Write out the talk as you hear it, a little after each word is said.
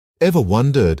Ever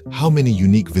wondered how many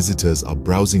unique visitors are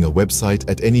browsing a website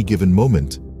at any given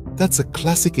moment? That's a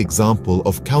classic example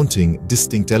of counting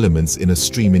distinct elements in a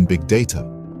stream in big data.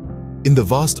 In the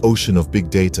vast ocean of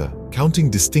big data, counting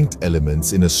distinct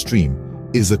elements in a stream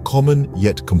is a common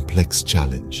yet complex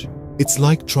challenge. It's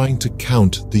like trying to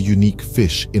count the unique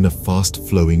fish in a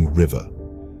fast-flowing river,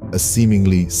 a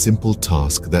seemingly simple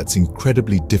task that's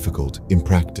incredibly difficult in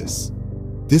practice.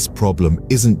 This problem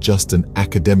isn't just an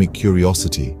academic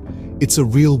curiosity, it's a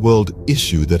real-world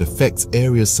issue that affects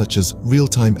areas such as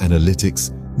real-time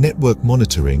analytics, network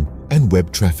monitoring, and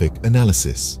web traffic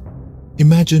analysis.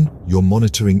 Imagine you're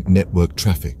monitoring network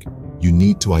traffic. You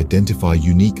need to identify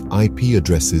unique IP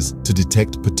addresses to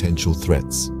detect potential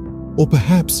threats. Or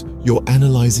perhaps you're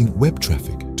analyzing web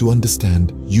traffic to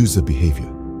understand user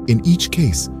behavior. In each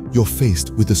case, you're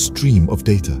faced with a stream of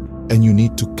data, and you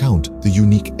need to count the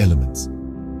unique elements.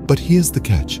 But here's the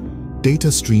catch.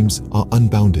 Data streams are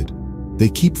unbounded. They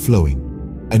keep flowing,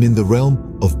 and in the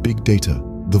realm of big data,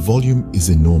 the volume is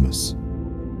enormous.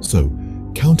 So,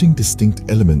 counting distinct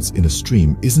elements in a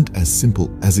stream isn't as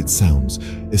simple as it sounds,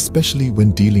 especially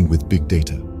when dealing with big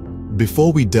data.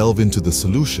 Before we delve into the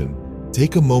solution,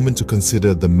 take a moment to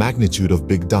consider the magnitude of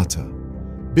big data.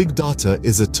 Big data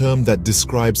is a term that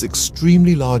describes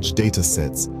extremely large data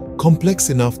sets,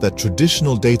 complex enough that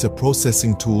traditional data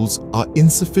processing tools are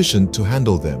insufficient to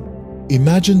handle them.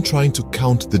 Imagine trying to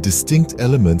count the distinct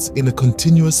elements in a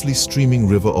continuously streaming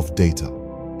river of data.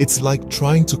 It's like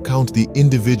trying to count the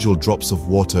individual drops of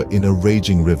water in a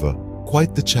raging river.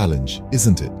 Quite the challenge,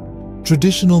 isn't it?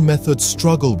 Traditional methods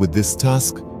struggle with this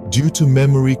task due to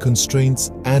memory constraints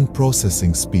and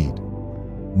processing speed.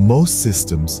 Most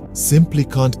systems simply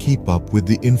can't keep up with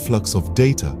the influx of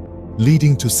data,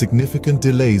 leading to significant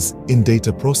delays in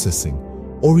data processing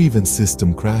or even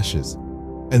system crashes.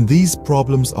 And these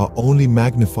problems are only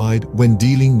magnified when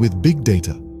dealing with big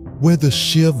data, where the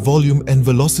sheer volume and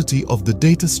velocity of the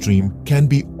data stream can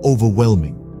be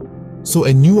overwhelming. So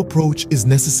a new approach is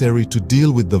necessary to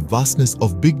deal with the vastness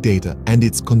of big data and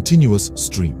its continuous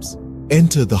streams.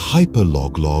 Enter the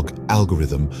Loglog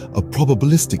algorithm, a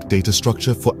probabilistic data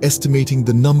structure for estimating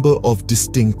the number of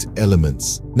distinct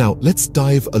elements. Now, let's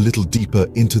dive a little deeper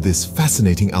into this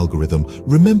fascinating algorithm.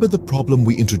 Remember the problem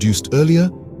we introduced earlier?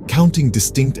 Counting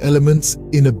distinct elements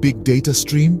in a big data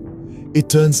stream? It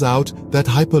turns out that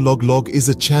Loglog is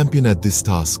a champion at this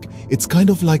task. It's kind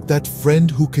of like that friend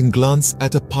who can glance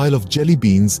at a pile of jelly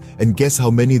beans and guess how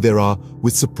many there are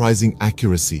with surprising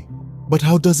accuracy. But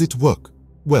how does it work?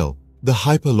 Well, the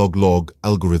Loglog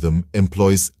algorithm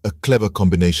employs a clever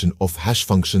combination of hash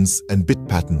functions and bit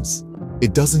patterns.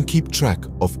 It doesn't keep track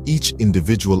of each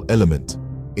individual element.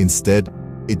 Instead,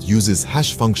 it uses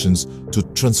hash functions to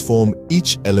transform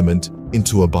each element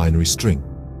into a binary string.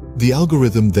 The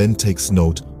algorithm then takes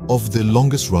note of the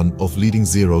longest run of leading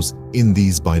zeros in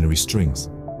these binary strings.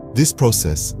 This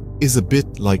process is a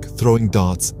bit like throwing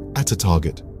darts at a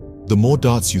target. The more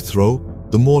darts you throw,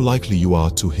 the more likely you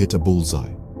are to hit a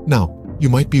bullseye. Now, you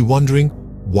might be wondering,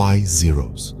 why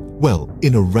zeros? Well,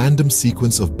 in a random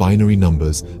sequence of binary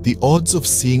numbers, the odds of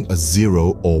seeing a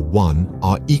 0 or 1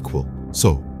 are equal.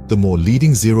 So, the more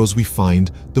leading zeros we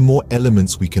find, the more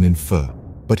elements we can infer.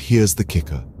 But here's the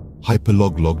kicker.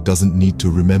 Loglog doesn't need to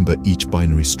remember each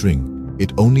binary string.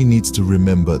 It only needs to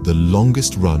remember the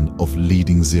longest run of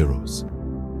leading zeros.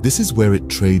 This is where it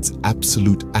trades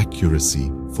absolute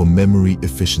accuracy for memory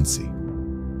efficiency.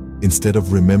 Instead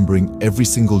of remembering every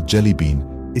single jelly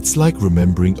bean, it's like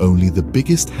remembering only the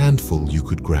biggest handful you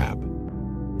could grab.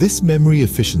 This memory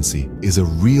efficiency is a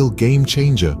real game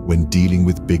changer when dealing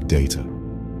with big data.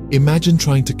 Imagine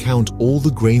trying to count all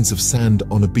the grains of sand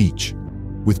on a beach.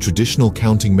 With traditional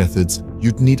counting methods,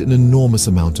 you'd need an enormous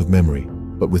amount of memory.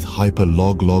 But with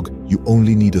Loglog, you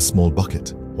only need a small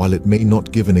bucket. While it may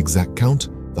not give an exact count,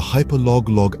 the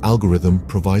Loglog algorithm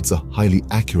provides a highly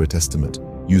accurate estimate,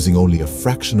 using only a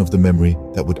fraction of the memory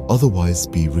that would otherwise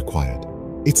be required.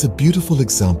 It's a beautiful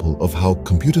example of how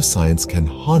computer science can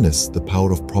harness the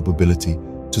power of probability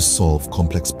to solve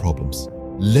complex problems.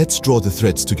 Let's draw the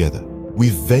threads together.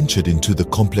 We've ventured into the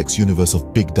complex universe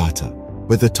of big data,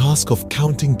 where the task of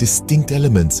counting distinct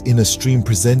elements in a stream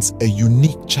presents a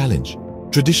unique challenge.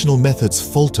 Traditional methods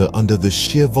falter under the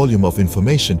sheer volume of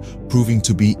information, proving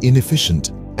to be inefficient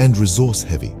and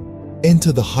resource-heavy.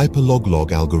 Enter the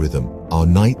Loglog algorithm, our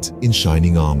knight in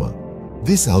shining armor.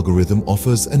 This algorithm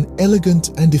offers an elegant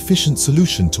and efficient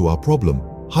solution to our problem.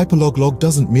 Loglog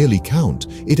doesn't merely count,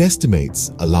 it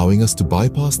estimates, allowing us to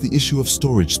bypass the issue of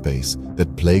storage space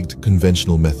that plagued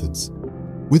conventional methods.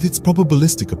 With its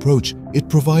probabilistic approach, it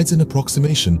provides an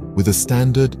approximation with a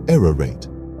standard error rate,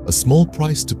 a small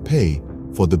price to pay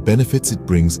for the benefits it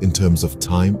brings in terms of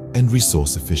time and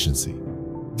resource efficiency.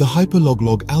 The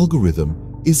Hyperloglog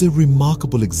algorithm is a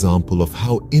remarkable example of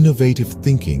how innovative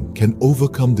thinking can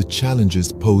overcome the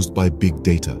challenges posed by big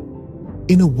data.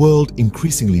 In a world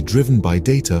increasingly driven by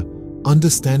data,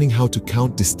 understanding how to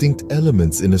count distinct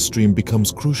elements in a stream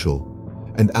becomes crucial,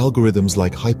 and algorithms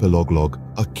like Hyperloglog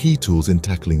are key tools in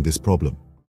tackling this problem.